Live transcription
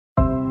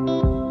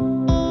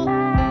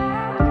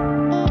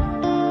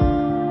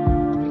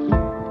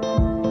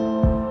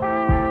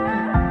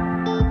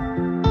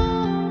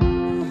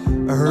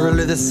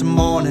this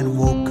morning,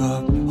 woke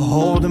up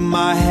holding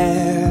my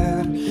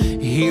head,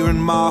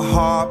 hearing my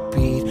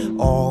heartbeat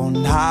all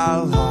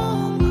night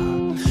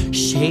long.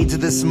 Shades of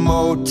this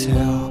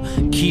motel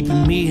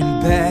keeping me in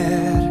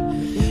bed,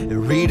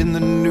 reading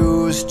the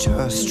news,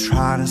 just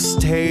trying to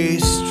stay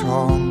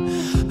strong.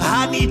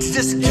 I need to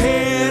just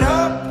get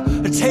up,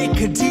 take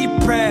a deep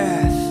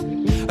breath,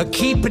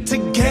 keep it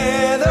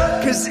together,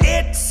 'cause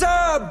it's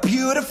a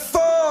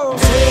beautiful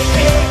day.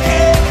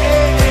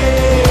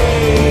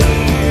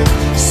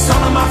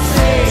 Sun on my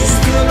face,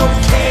 feeling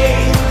okay.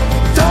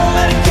 Don't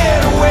let it get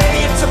away,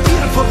 it's a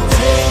beautiful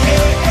day.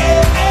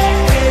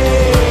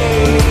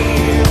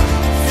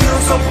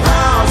 Feeling so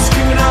proud,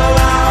 screaming out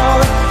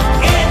loud.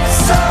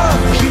 It's a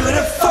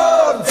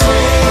beautiful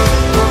day.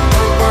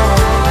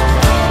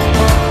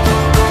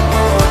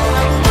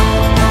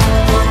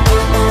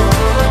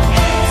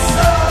 It's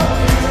a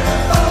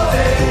beautiful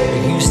day.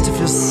 I used to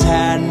feel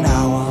sad,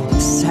 now I'm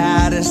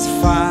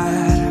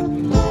satisfied.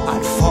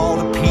 I'd fall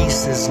to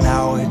pieces,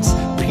 now it's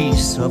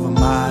peace of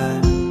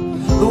mind.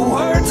 The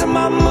words of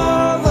my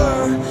mother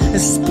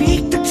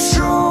speak the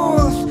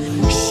truth.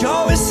 She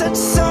always said,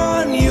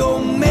 son,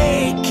 you'll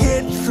make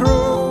it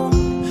through.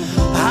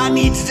 I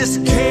need to just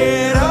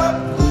get up,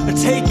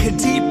 take a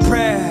deep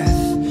breath,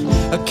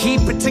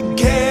 keep it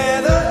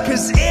together,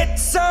 'cause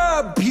it's a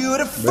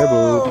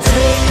beautiful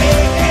day.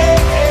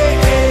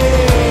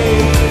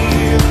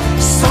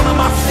 Sun on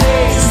my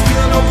face,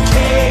 feeling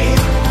okay.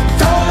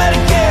 Don't let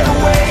it get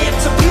away,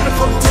 it's a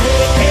beautiful day.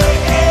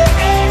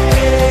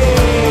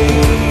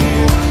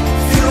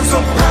 Feeling so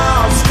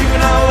proud,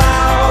 screaming out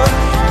loud.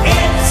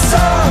 It's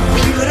a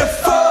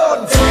beautiful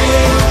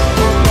day.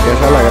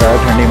 कैसा लग रहा है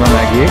ठंडी में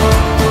Maggi?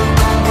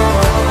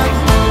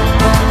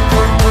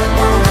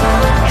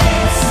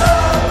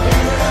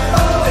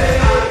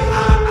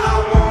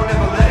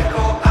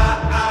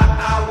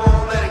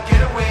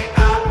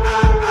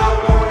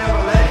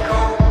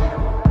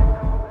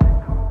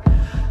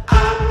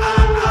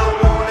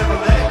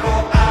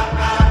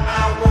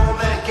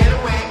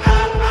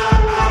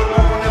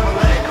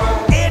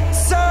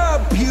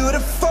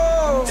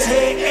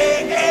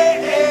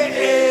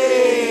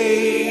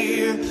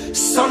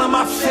 Sun on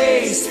my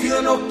face,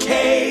 feeling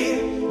okay.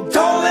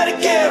 Don't let it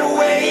get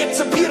away, it's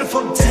a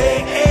beautiful day.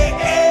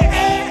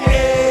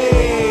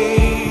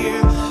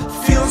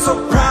 Feeling so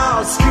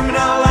proud, screaming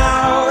out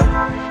loud.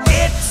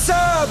 It's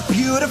a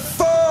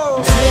beautiful